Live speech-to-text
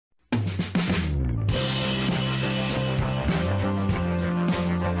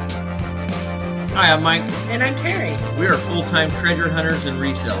Hi, I'm Mike. And I'm Carrie. We are full-time treasure hunters and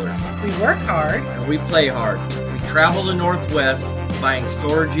resellers. We work hard. And we play hard. We travel the Northwest buying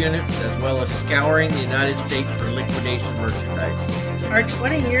storage units as well as scouring the United States for liquidation merchandise. Our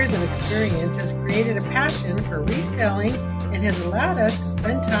 20 years of experience has created a passion for reselling and has allowed us to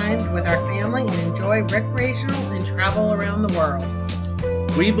spend time with our family and enjoy recreational and travel around the world.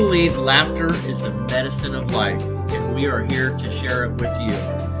 We believe laughter is the medicine of life, and we are here to share it with you.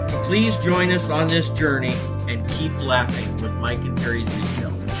 Please join us on this journey and keep laughing with Mike and Carrie's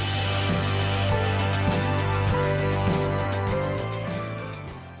Retail.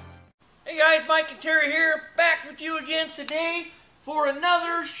 Hey guys, Mike and Terry here, back with you again today for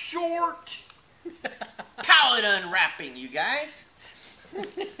another short pallet unwrapping, you guys.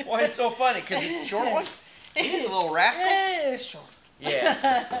 Why it's so funny? Because it's a short one? It's a little rascal. It's short.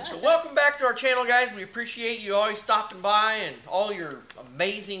 Yeah. So welcome back to our channel, guys. We appreciate you always stopping by and all your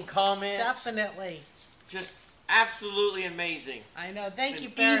amazing comments. Definitely. Just absolutely amazing. I know. Thank you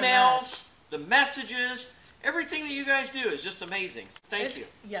the very emails, much. the messages, everything that you guys do is just amazing. Thank you.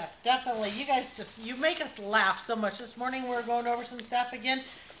 Yes, definitely. You guys you make us laugh so much. This morning we're going over some stuff again,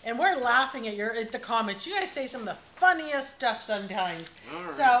 and we're laughing at the comments. You guys say some of the funniest stuff sometimes. All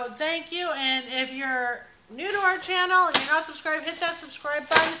right. So thank you, and if you're new to our channel and you're not subscribed, hit that subscribe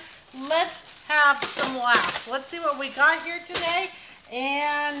button. Let's have some laughs. Let's see what we got here today.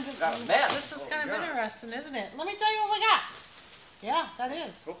 And this is kind of interesting, isn't it? Let me tell you what we got. Yeah, that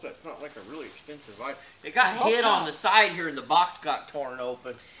is. Hope that's not like a really expensive item. It got hit on the side here and the box got torn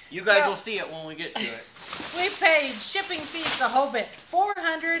open. You guys will see it when we get to it. We paid shipping fees the whole bit,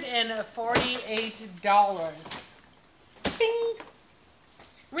 $448. Bing!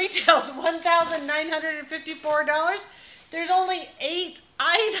 Retails $1,954. There's only 8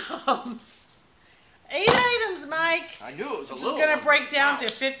 items. 8 items, Mike. I knew it was a little. Which is going to break down to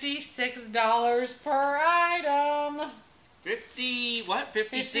 $56 per item. 50, what?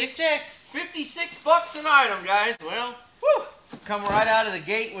 56? 56. 56 bucks an item, guys. Well, whew, come right out of the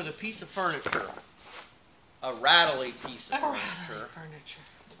gate with a piece of furniture. A rattly piece of furniture.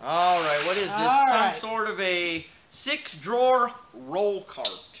 All right, what is this? Some sort of a 6-drawer roll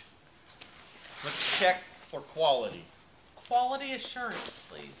cart. Let's check for quality. Quality assurance,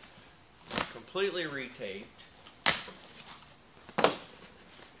 please. Completely retaped.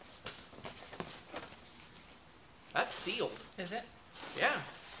 That's sealed. Is it? Yeah.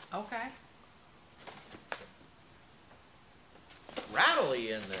 Okay.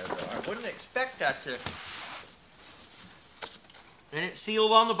 Rattly in there, though. I wouldn't expect that to. And it's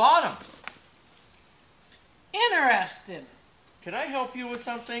sealed on the bottom. Interesting. Can I help you with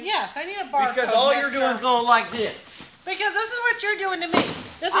something? Yes, I need a barcode. Because all you're doing is going like this. Because this is what you're doing to me.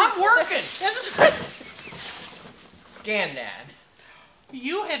 I'm working. This is what... Scan that.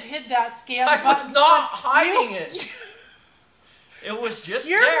 You have hid that scan I button. was not hiding it. It was just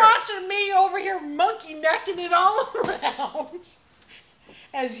You're there. watching me over here monkey necking it all around.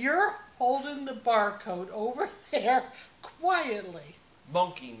 As you're holding the barcode over there quietly.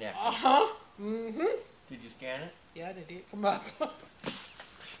 Monkey neck. Uh-huh. Mm-hmm. Did you scan it? Yeah, did it come up?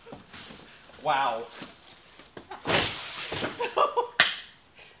 Wow. So,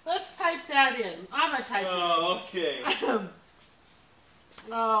 let's type that in. I'm going to type it in. Oh, okay.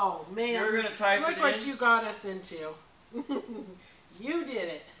 Oh, man. You're going to type it in? Look what you got us into. You did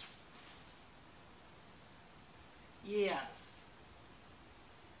it. Yes.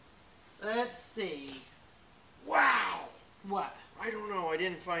 Let's see. Wow. What? I don't know. I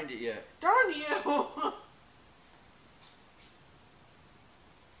didn't find it yet. Darn you.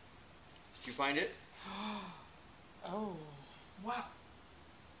 Did you find it? Oh. Wow.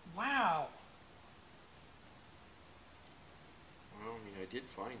 Wow. Well, I mean, I did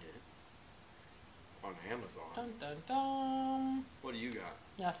find it. On Amazon. Dun, dun, dun. What do you got?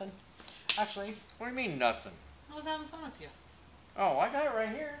 Nothing. Actually, What do you mean nothing? I was having fun with you. Oh, I got it right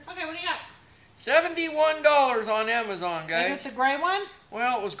here. Okay, what do you got? $71 on Amazon, guys. Is it the gray one?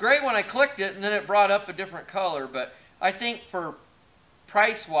 Well, it was great when I clicked it, and then it brought up a different color. But I think for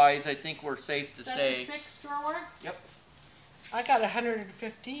price-wise, I think we're safe to say. Is that the 6-drawer? Yep. I got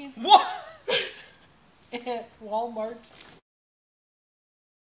 115. What? At Walmart.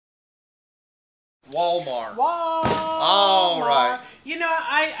 Walmart. All right. You know,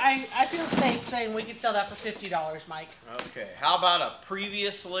 I feel safe saying we could sell that for $50, Mike. Okay. How about a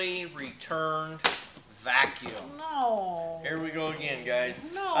previously returned vacuum? No. Here we go again, guys.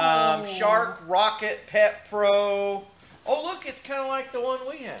 No. Shark Rocket Pet Pro. Oh, look, it's kind of like the one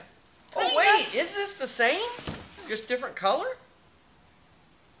we have. Oh, wait, is this the same? Just different color?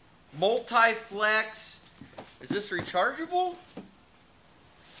 Multi-flex. Is this rechargeable?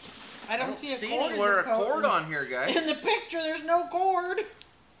 I don't see a cord anywhere a cord on here, guys. In the picture, there's no cord.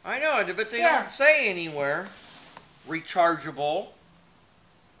 I know, but they don't say anywhere. Rechargeable.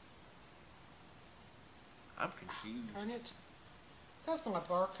 I'm confused. Darn it. That's not a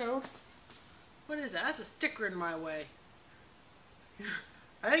barcode. What is that? That's a sticker in my way.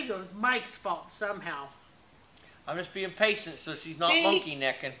 I think it was Mike's fault somehow. I'm just being patient so she's not monkey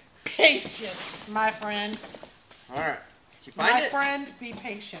necking. Patient, my friend. Alright. Did you find it? My friend, be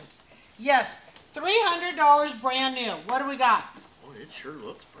patient. Yes, $300 brand new. What do we got? Oh, it sure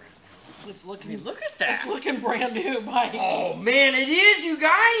looks brand new. It's looking. I mean, look at that. It's looking brand new, Mike. Oh man, it is, you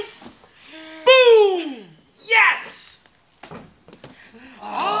guys. Boom! Yes.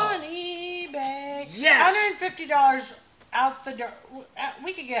 On eBay. Yes. $150 out the door.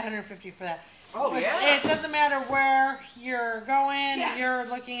 We could get $150 for that. Oh yeah. It doesn't matter where you're going. Yes. You're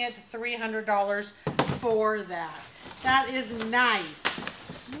looking at $300 for that. That is nice.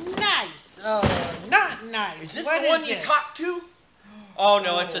 Nice. Oh, not nice. Is this what the one you talked to? Oh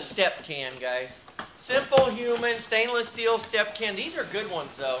no, it's a step can, guys. Simple human stainless steel step can. These are good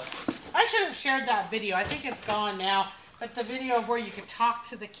ones though. I should have shared that video. I think it's gone now. But the video of where you can talk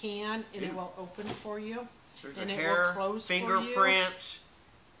to the can and it will open for you. There's and a it hair, will close fingerprints. For you.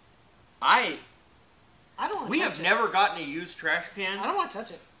 I don't want to We touch have it. never gotten a used trash can. I don't want to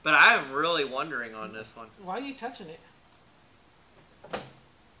touch it. But I am really wondering on this one. Why are you touching it?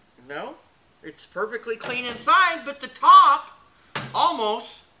 No, it's perfectly clean inside, but the top almost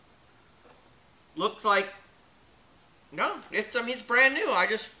looks like, no, it's, I mean, it's brand new. Oh,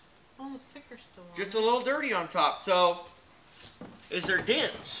 the sticker's still on. Just a little dirty on top. So, is there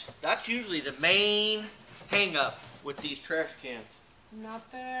dents? That's usually the main hang up with these trash cans.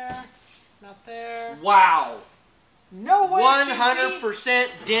 Not there. Not there. Wow. No way. 100%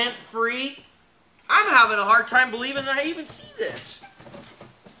 dent free. I'm having a hard time believing that I even see this.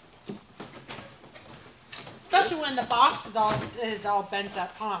 Especially when the box is all bent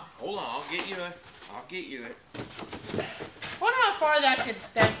up, huh? Hold on, I'll get you it. Wonder how far that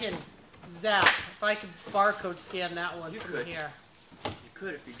can zap. If I could barcode scan that one from here. You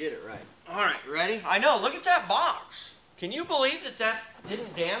could if you did it right. All right, ready? I know. Look at that box. Can you believe that that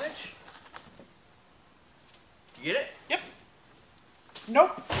didn't damage? You get it? Yep.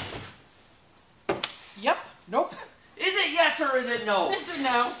 Nope. Yep. Nope. Is it yes or is it no? It's a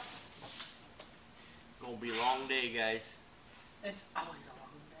no. Gonna be a long day, guys. It's always a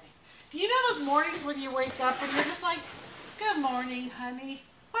long day. Do you know those mornings when you wake up and you're just like, good morning, honey.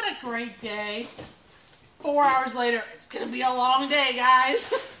 What a great day. 4 hours later, it's gonna be a long day,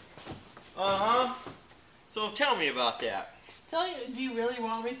 guys. Uh-huh. So tell me about that. Do you really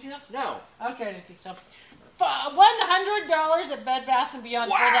want me to? No. Okay, I didn't think so. $100 at Bed Bath &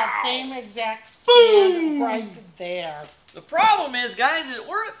 Beyond for that same exact can right there. The problem is, guys, is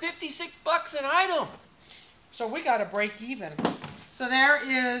we're at 56 bucks an item. So we got to break even. So there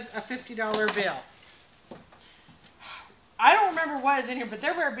is a $50 bill. I don't remember what is in here, but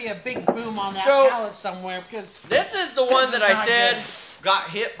there better be a big boom on that pallet somewhere because this is the one that I said got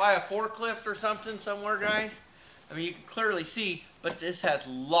hit by a forklift or something somewhere, guys. I mean, you can clearly see, but this has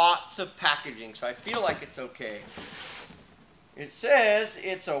lots of packaging, so I feel like it's okay. It says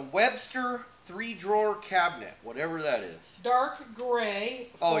it's a Webster 3-drawer cabinet, whatever that is. Dark gray.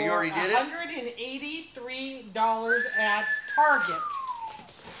 Oh, you already did it? $183 at Target.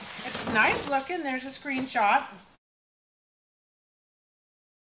 It's nice looking. There's a screenshot.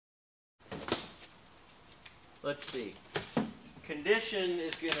 Let's see. Condition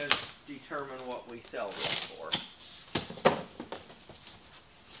is going to determine what we sell this for.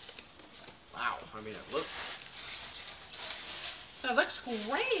 Wow, I mean, it looks... That looks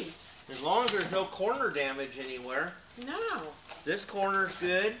great. As long as there's no corner damage anywhere. No. This corner's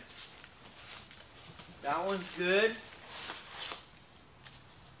good. That one's good.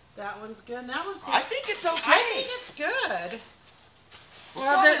 That one's good. That one's good. I think it's okay. I think it's good.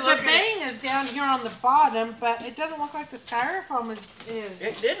 Well, the bang is down here on the bottom, but it doesn't look like the styrofoam is...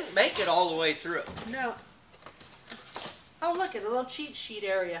 It didn't make it all the way through. No. Oh, look at a little cheat sheet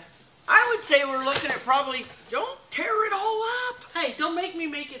area. I would say we're looking at probably... Don't tear it all up. Hey, don't make me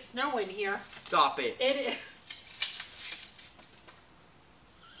make it snow in here. Stop it.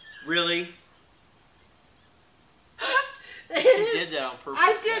 Really? She did that on purpose.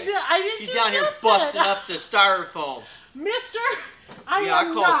 I did. She's down here busting up the styrofoam. Mister, I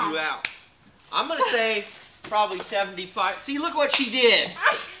called you out. I'm going to say probably 75. See, look what she did.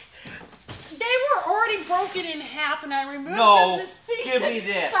 They were already broken in half, and I removed them to see give me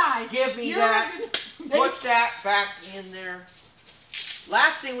this. Give me that. Put that back in there.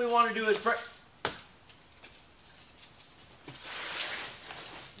 Last thing we want to do is break.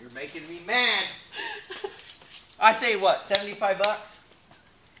 You're making me mad. I say what, 75 bucks?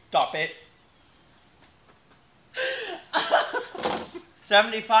 Stop it.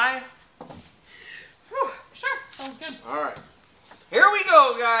 75? Sure, sounds good. All right. Here we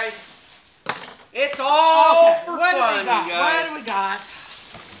go, guys. It's all for fun, guys. What do we got?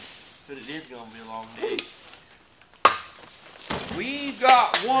 But it is going to be a long day. We've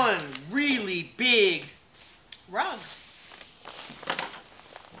got one really big rug.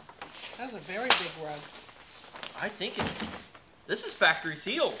 That's a very big rug. I think this is factory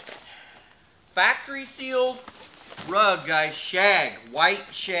sealed. Factory sealed rug, guys. Shag, white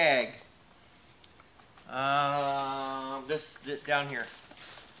shag. This down here.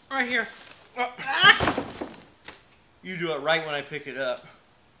 Right here. You do it right when I pick it up.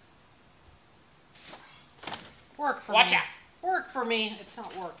 Work for me. Watch out. Work for me. It's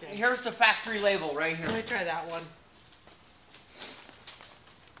not working. Here's the factory label right here. Let me try that one.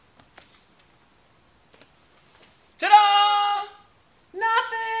 Ta-da!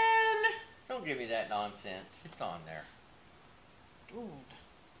 Nothing. Don't give me that nonsense. It's on there. Dude,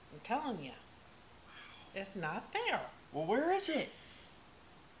 I'm telling you. It's not there. Well, where is it?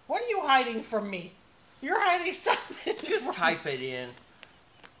 What are you hiding from me? You're hiding something. Just type it in.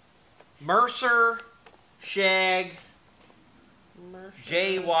 Mercer, shag, Mercer,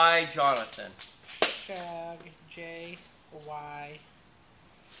 J.Y. Jonathan. Shag, J.Y.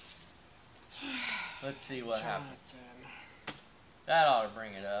 Let's see what Jonathan. happens. That ought to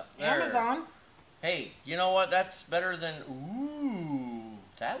bring it up. There. Amazon. Hey, you know what? That's better than... Ooh,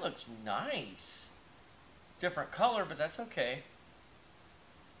 that looks nice. Different color, but that's okay.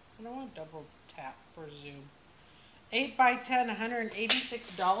 I don't want to double tap for zoom. 8x10,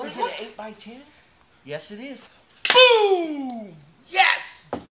 $186. Is it an 8x10? Yes, it is. Boom! Yes!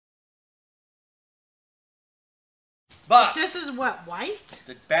 But this is what, white?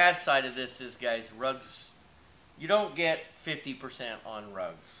 the bad side of this is, guys, rugs. You don't get 50% on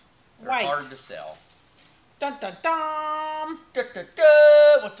rugs. They're White. hard to sell. Dun dun dun! Da, da,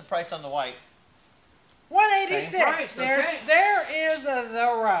 da. What's the price on the white? $186. Same price, okay. There is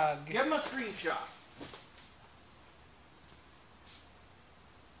the rug. Give them a screenshot.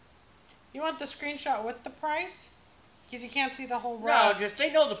 You want the screenshot with the price? Because you can't see the whole rug. No, just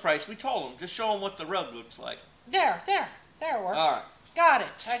they know the price. We told them. Just show them what the rug looks like. There it works. All right. Got it.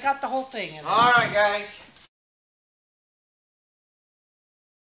 I got the whole thing in there. All right, guys.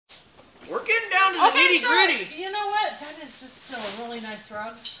 We're getting down to the nitty-gritty. You know what? That is just still a really nice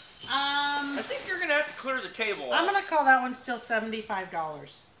rug. I think you're going to have to clear the table I'm off. going to call that one still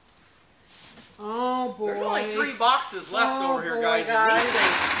 $75. Oh, boy. There's only 3 boxes left over here, boy, guys.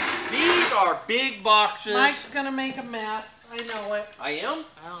 And these are big boxes. Mike's going to make a mess. I know it. I am?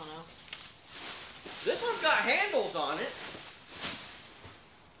 I don't know. This one's got handles on it.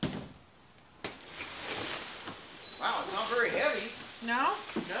 Wow, it's not very heavy. No?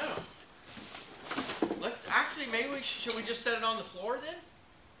 No. Actually, maybe should we just set it on the floor then?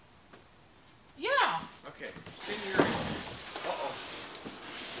 Yeah. Okay. Spin your... Uh-oh.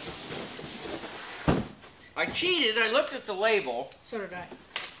 I cheated. I looked at the label. So did I.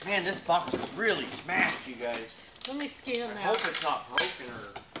 Man, this box is really smashed, you guys. Let me scan that. I hope it's not broken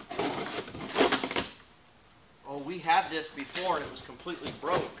or... Oh, we had this before and it was completely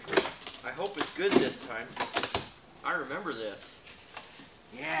broke. I hope it's good this time. I remember this.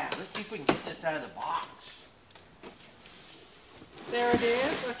 Yeah, let's see if we can get this out of the box. There it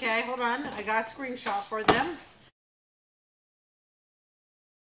is. Okay, hold on. I got a screenshot for them.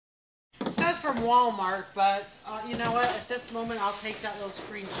 It says from Walmart, but you know what? At this moment, I'll take that little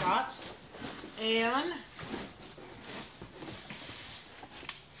screenshot. And...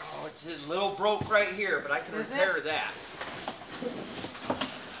 Oh, it's a little broke right here, but I can repair that.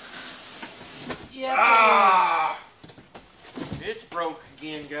 Yep, Ah! It's broke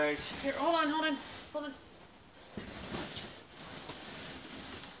again, guys. Here, hold on.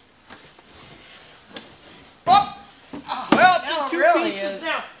 Oh! Well, it's in 2 really pieces is.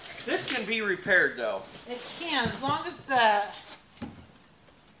 now. This can be repaired, though. It can, as long as the...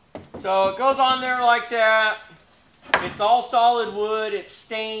 So it goes on there like that. It's all solid wood. It's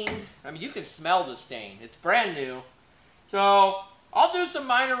stained. I mean, you can smell the stain. It's brand new. So I'll do some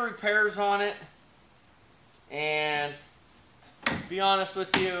minor repairs on it. And to be honest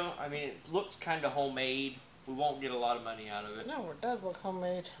with you, I mean, it looks kind of homemade. We won't get a lot of money out of it. No, it does look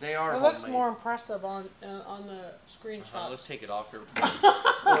homemade. They are homemade. It looks more impressive on the screenshot. Let's take it off here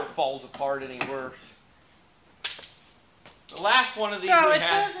before it falls apart any worse. The last one of these so we it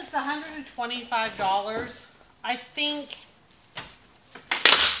had... says it's $125. I think...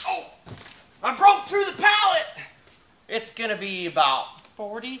 Oh! I broke through the pallet! It's going to be about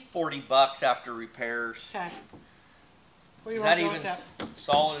 40? $40 after repairs. Okay. What do you Is that want to even look up?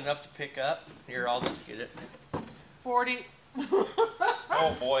 solid enough to pick up? Here, I'll just get it. 40.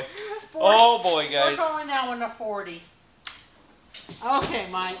 Oh boy. 40. Oh boy, guys. We're calling that one a 40. Okay,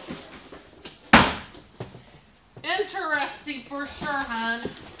 Mike. Interesting for sure, hon.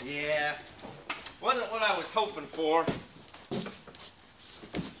 Yeah. Wasn't what I was hoping for.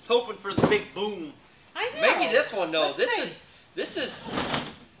 Hoping for the big boom. I know. Maybe this one though. Let's This is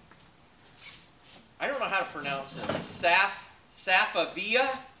I don't know how to pronounce it.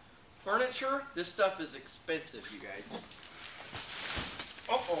 Safavia furniture. This stuff is expensive, you guys.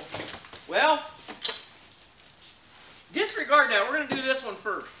 Uh-oh. Well, disregard that. We're gonna do this one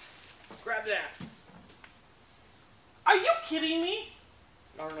first. Grab that. Are you kidding me?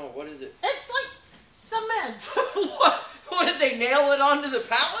 I don't know, what is it? It's like cement. What did they nail it onto the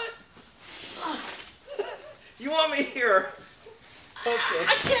pallet? You want me here? Okay.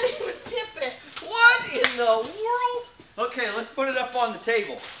 I can't even tip it. What in the world? Okay, let's put it up on the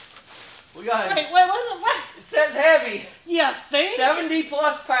table. We got it. Wait, what's it? What? It says heavy. You think? 70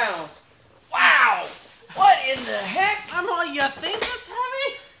 plus pounds. Wow. What in the heck? I'm all, you think it's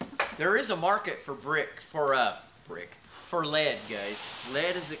heavy? There is a market for for lead, guys.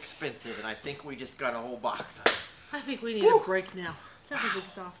 Lead is expensive, and I think we just got a whole box of it. I think we need a break now. That was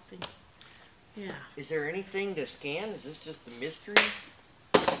exhausting. Yeah. Is there anything to scan? Is this just the mystery?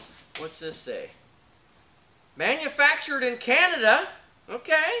 What's this say? Manufactured in Canada.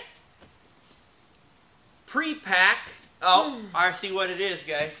 Okay. Pre-pack. Oh, I see what it is,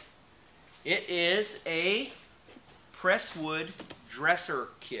 guys. It is a presswood dresser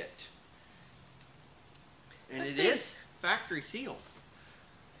kit. And it is factory sealed.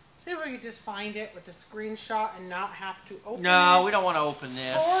 See if we could just find it with a screenshot and not have to open it. No, we don't want to open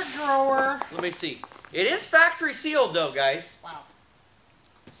this. 4-drawer. Let me see. It is factory sealed though, guys. Wow.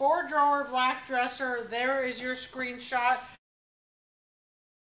 4-drawer black dresser. There is your screenshot.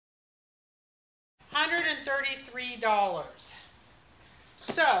 $133.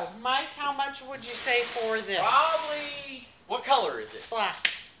 So, Mike, how much would you say for this? Probably. What color is it? Black.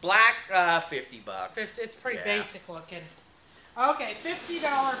 Black, $50. It's pretty Yeah. basic looking. Okay,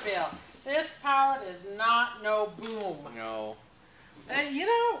 $50 bill. This pallet is not no boom. No. And you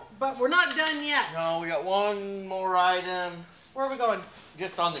know, but we're not done yet. No, we got one more item. Where are we going?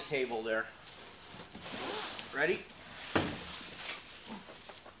 Just on the table there. Ready?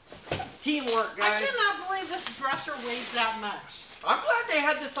 Teamwork, guys. I cannot believe this dresser weighs that much. I'm glad they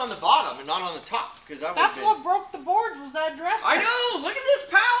had this on the bottom and not on the top, because That's what broke the boards was that dresser. I know. Look at this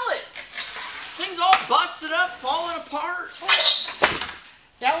pallet. Thing's all busted up, falling apart.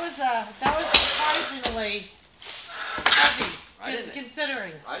 That was surprisingly heavy,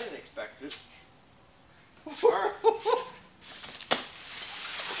 considering. I didn't expect this.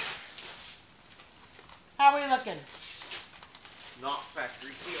 How are we looking? Not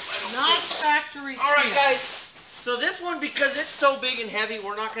factory sealed. I don't Not think. factory sealed. All right, guys. So this one, because it's so big and heavy,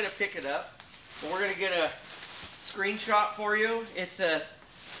 we're not going to pick it up. But we're going to get a screenshot for you. It's a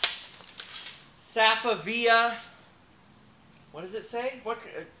Safavia. What does it say? What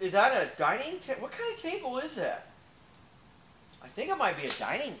is that? A dining table? What kind of table is that? I think it might be a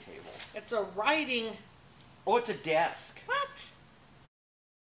dining table. It's a writing. Oh, it's a desk. What?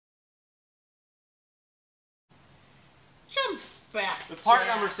 Jump back. The part Jack.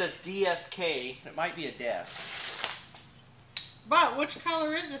 number says DSK. It might be a desk. But which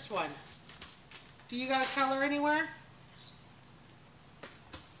color is this one? Do you got a color anywhere?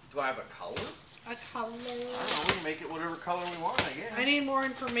 Do I have a color? A color. I don't know. We can make it whatever color we want, I guess. I need more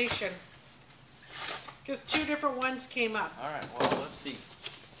information. Because 2 different ones came up. All right. Well, let's see.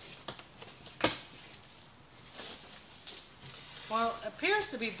 Well, it appears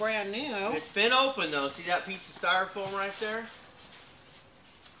to be brand new. It's been open though. See that piece of styrofoam right there?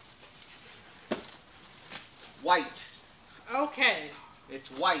 White. Okay. It's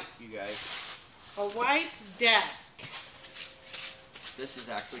white, you guys. A white desk. This is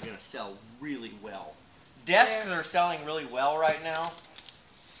actually going to sell really well. Desks are selling really well right now.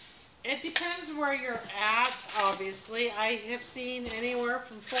 It depends where you're at, obviously. I have seen anywhere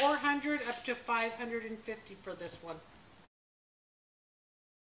from $400 up to $550 for this one.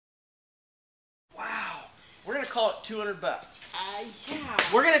 Wow. We're going to call it $200. Yeah.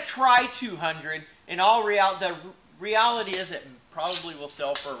 We're going to try 200. In all reality, the reality is it probably will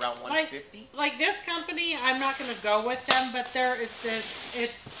sell for around $150. Like this company, I'm not going to go with them, but it's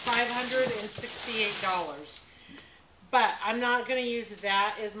 $568. But I'm not going to use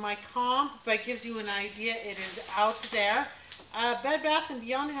that as my comp, but it gives you an idea. It is out there. Bed Bath &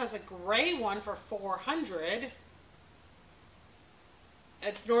 Beyond has a gray one for $400.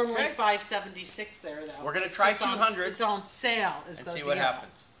 It's normally $5.76 there, though. We're gonna try 200. It's on sale. And see what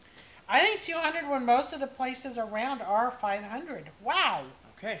happens. I think 200 when most of the places around are 500. Wow.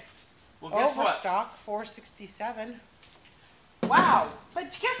 Okay. Well, guess what? Overstock $4.67. Wow.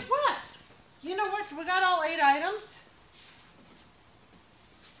 But guess what? You know what? We got all 8 items.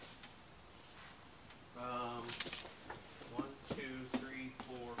 1, 2, 3,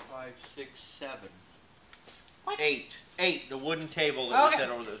 4, 5, 6, 7. What? 8. 8. The wooden table that we said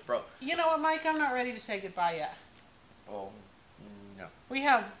over that was broke. You know what, Mike? I'm not ready to say goodbye yet. Oh, no. We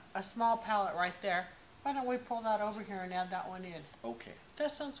have a small pallet right there. Why don't we pull that over here and add that one in? Okay.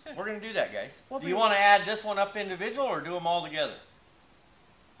 That sounds good. We're going to do that, guys. Do you want to add this one up individual or do them all together?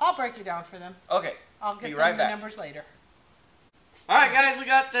 I'll break it down for them. Okay. I'll get right them back. the numbers later. All right, guys. We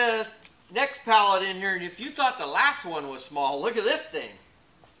got the next pallet in here. And if you thought the last one was small, look at this thing.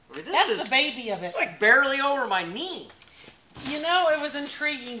 I mean, That's the baby of it. It's like barely over my knee. You know, it was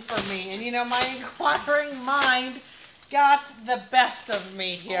intriguing for me. And, you know, my inquiring mind got the best of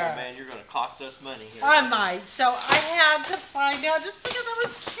me here. Oh, man, you're going to cost us money here. I might. So I had to find out just because I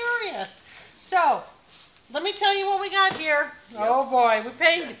was curious. So, let me tell you what we got here. Yep. Oh, boy. We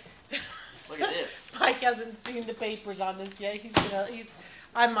paid. Look at this. Mike hasn't seen the papers on this yet.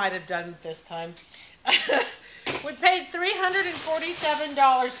 I might have done it this time. We paid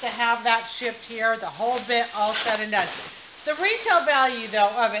 $347 to have that shipped here, the whole bit all said and done. The retail value, though,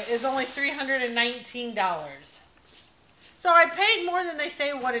 of it is only $319. So I paid more than they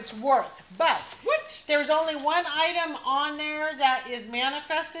say what it's worth. But there's only one item on there that is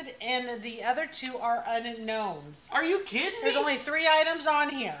manifested, and the other 2 are unknowns. Are you kidding me? There's only 3 items on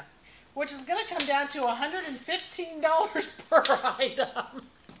here, which is going to come down to $115 per item.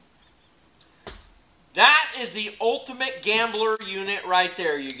 That is the ultimate gambler unit right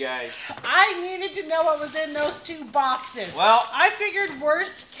there, you guys. I needed to know what was in those 2 boxes. Well, I figured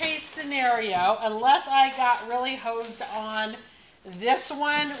worst case scenario, unless I got really hosed on this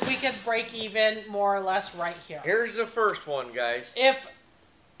one, we could break even more or less right here. Here's the first one, guys.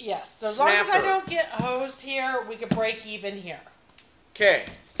 Yes, so as long as I don't get hosed here, we could break even here. Okay.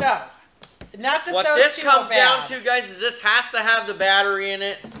 So, not that what those this 2 comes are bad. down to, guys, is this has to have the battery in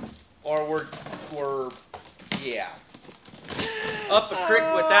it, or we're up a creek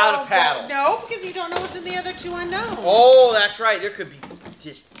without a paddle. No, because you don't know what's in the other 2 unknowns. Oh, that's right. There could be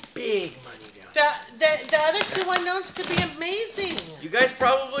just big money down there. The other 2 unknowns could be amazing. You guys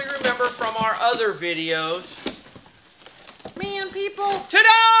probably remember from our other videos. Man, people.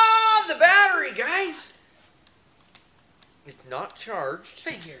 Ta-da! The battery, guys. It's not charged.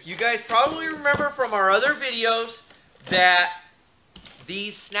 Figures. You guys probably remember from our other videos that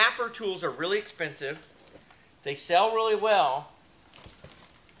these snapper tools are really expensive. They sell really well.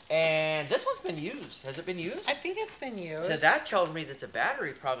 And this one's been used. Has it been used? I think it's been used. So that tells me that the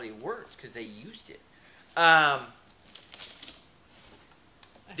battery probably works because they used it.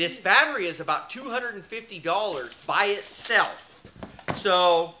 This battery is about $250 by itself.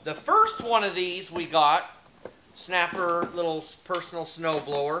 So the first one of these we got, snapper little personal snow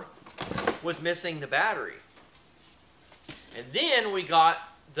blower, was missing the battery. And then we got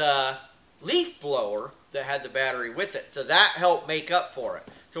the leaf blower that had the battery with it. So that helped make up for it.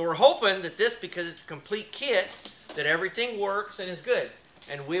 So we're hoping that this, because it's a complete kit, that everything works and is good.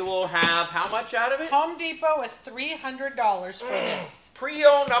 And we will have how much out of it? Home Depot is $300 for this.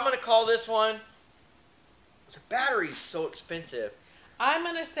 Pre-owned, I'm going to call this one. The battery's so expensive. I'm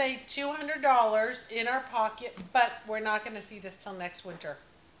going to say $200 in our pocket, but we're not going to see this till next winter.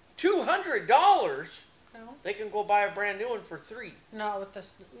 $200? No. They can go buy a brand new one for $3. Not with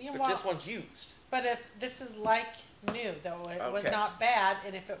this. But this one's used. But if this is like new, though, it was not bad,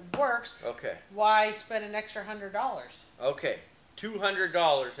 and if it works, why spend an extra $100? Okay.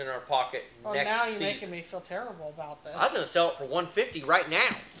 $200 in our pocket well, next now you're season. making me feel terrible about this. I was going to sell it for $150 right now.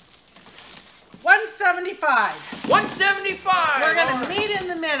 $175. $175. We're going to meet in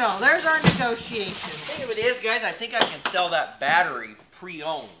the middle. There's our negotiation. The thing of it is, guys, I think I can sell that battery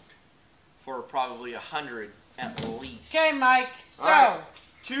pre-owned for probably $100 at least. Okay, Mike. So, right.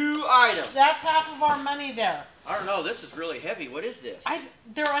 2 items. That's half of our money there. I don't know. This is really heavy. What is this?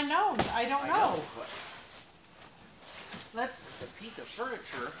 They're unknowns. I don't know. It's a piece of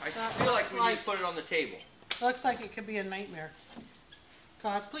furniture. I feel like we need to put it on the table. Looks like it could be a nightmare.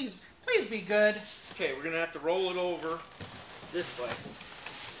 God, please be good. Okay, we're going to have to roll it over this way.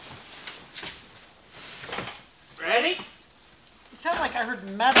 Ready? It sounds like I heard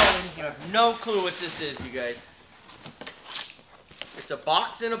metal in here. I have no clue what this is, you guys. It's a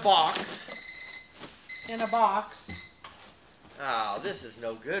box in a box. In a box. Oh, this is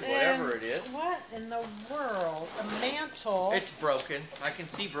no good, whatever it is. What in the world? A mantle. It's broken. I can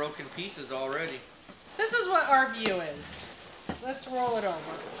see broken pieces already. This is what our view is. Let's roll it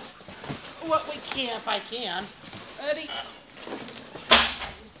over. What we can, if I can. Ready?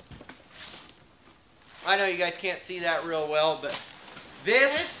 I know you guys can't see that real well, but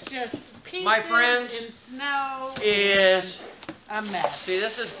this, just pieces my friends, in snow is a mess. See,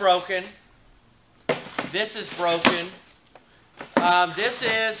 this is broken. This is broken. This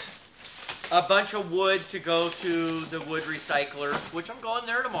is a bunch of wood to go to the wood recycler, which I'm going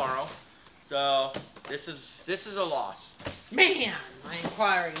there tomorrow. So this is a loss. Man, my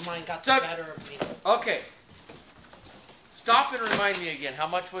inquiring mind got the better of me. Okay. Stop and remind me again. How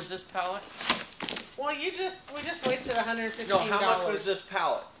much was this pallet? Well, we just wasted $115. No, how much was this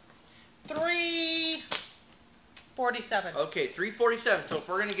pallet? $347. Okay, $347. So if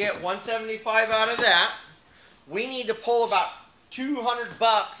we're gonna get $175 out of that, we need to pull about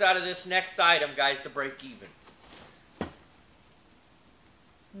 $200 out of this next item, guys, to break even.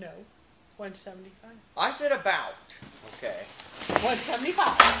 No, $175. I said about. Okay.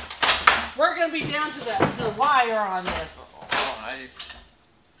 $175. We're gonna be down to the wire on this.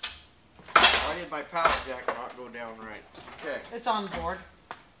 Why did my pallet jack not go down right? Okay. It's on board.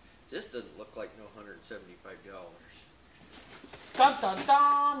 This doesn't look like no $175. Dun dun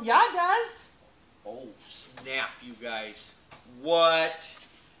dun. Yeah, it does. Oh snap, you guys! What?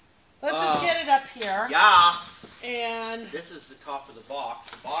 Let's just get it up here. Yeah. And this is the top of the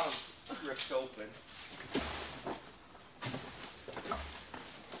box. The bottom rips open.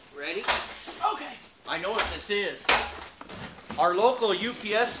 Ready? Okay. I know what this is. Our local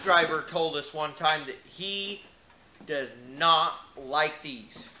UPS driver told us one time that he does not like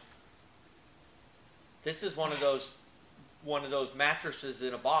these. This is one of those mattresses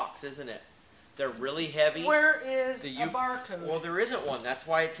in a box, isn't it? They're really heavy. Where is a barcode? Well, there isn't one. That's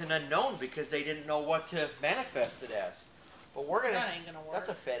why it's an unknown, because they didn't know what to manifest it as. But we're gonna. That ain't gonna work. That's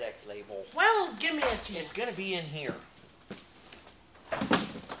a FedEx label. Well, give me a chance. It's gonna be in here.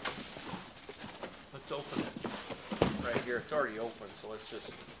 Let's open it. Right here. It's already open, so let's just.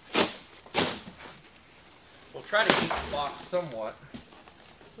 We'll try to keep the box somewhat.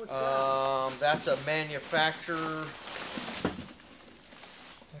 What's that? That's a manufacturer.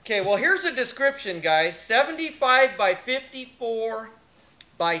 Okay, well here's the description, guys. 75 by 54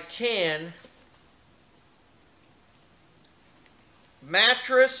 by 10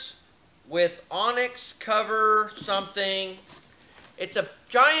 mattress with onyx cover something. It's a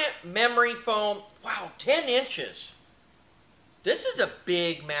giant memory foam. Wow, 10 inches. This is a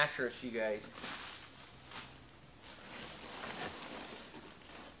big mattress, you guys.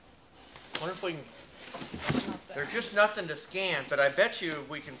 I wonder if we can... There's just nothing to scan, but I bet you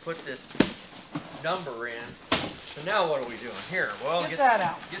we can put this number in. So now what are we doing? Here, well, get that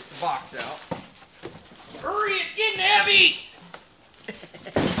out. Get the box out. Hurry, it's getting heavy!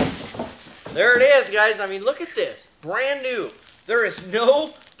 There it is, guys. I mean, look at this. Brand new. There is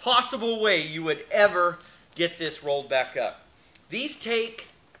no possible way you would ever get this rolled back up. These big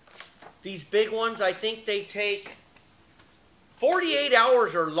ones, I think they take 48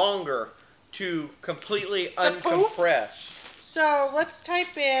 hours or longer to completely uncompress. So let's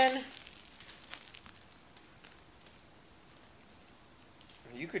type in.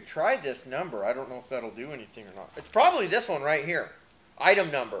 You could try this number. I don't know if that'll do anything or not. It's probably this one right here. Item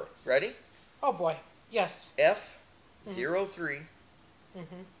number. Ready? Oh boy. Yes. F03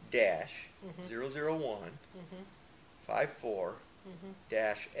 dash 001 54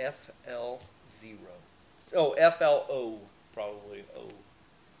 dash FL0. Oh, FLO probably O.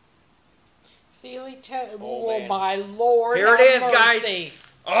 Sealy oh my Lord. Here it is, guys.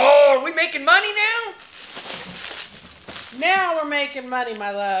 Oh, are we making money now? Now we're making money,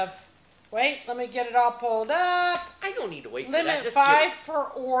 my love. Wait, let me get it all pulled up. I don't need to wait for Limit that. Just 5 per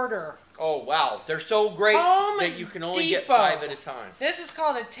order. Oh, wow. They're so great that you can only get 5 at a time. This is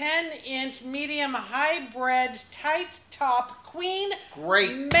called a 10-inch medium hybrid tight top queen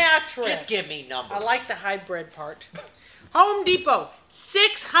mattress. Just give me numbers. I like the hybrid part. Home Depot,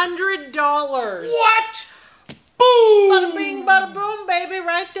 $600. What? Boom! Bada bing, bada boom, baby,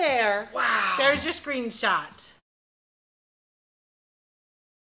 right there. Wow. There's your screenshot.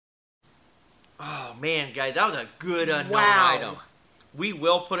 Oh, man, guys, that was a good unknown item. We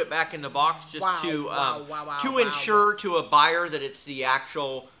will put it back in the box just to ensure to a buyer that it's the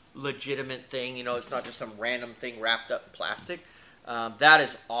actual legitimate thing. You know, it's not just some random thing wrapped up in plastic. That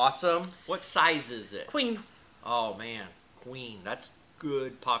is awesome. What size is it? Queen. Oh, man. Queen. That's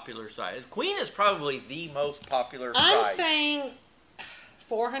good popular size. Queen is probably the most popular size. I'm saying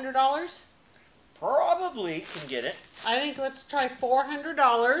 $400 probably can get it. I think let's try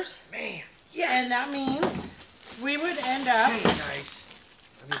 $400. Man, yeah. And that means we would end up. Hey, nice.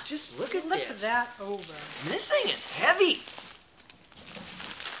 I mean, just look at this. Look at that over. I mean, this thing is heavy.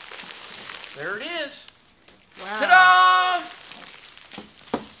 There it is. Wow. Ta-da!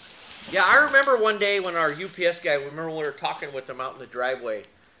 Yeah, I remember one day when our UPS guy, remember when we were talking with him out in the driveway,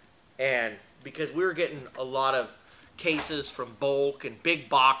 and because we were getting a lot of cases from Bulq and big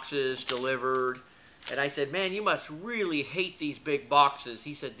boxes delivered, and I said, man, you must really hate these big boxes.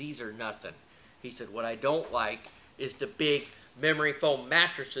 He said, these are nothing. He said, what I don't like is the big memory foam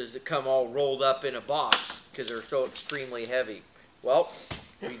mattresses that come all rolled up in a box because they're so extremely heavy. Well,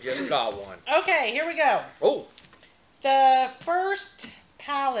 we just got one. Okay, here we go. Oh. The first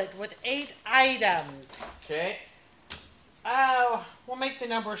pallet with 8 items. Okay. Oh, we'll make the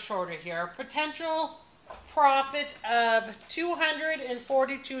number shorter here. Potential profit of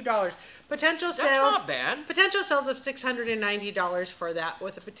 $242. Potential sales. That's not bad. Potential sales of $690 for that,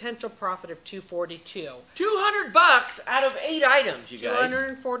 with a potential profit of $242. $200 out of 8 items, you guys.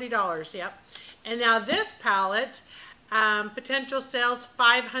 $240. Yep. And now this pallet, potential sales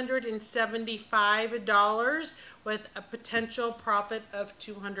 $575 with a potential profit of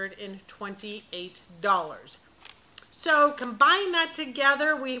 $228. So combine that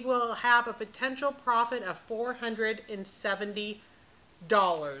together, we will have a potential profit of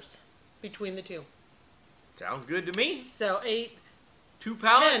 $470 between the two. Sounds good to me. So 2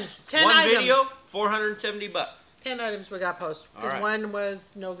 pallets, 10 1 items. video, $470. 10 items we got posted because right. one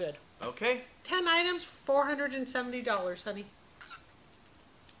was no good. Okay. 10 items, $470, honey.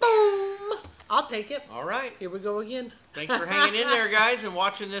 Boom! I'll take it. All right. Here we go again. Thanks for hanging in there, guys, and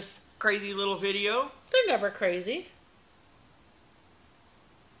watching this crazy little video. They're never crazy.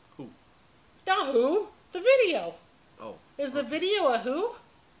 Who? The who? The video. Oh. Is the video a who?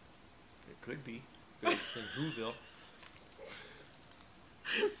 It could be. It's in Whoville.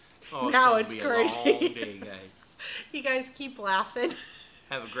 Oh, Now it's be crazy. A long day, guys. You guys keep laughing.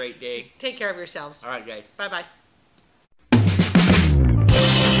 Have a great day. Take care of yourselves. All right, guys. Bye-bye.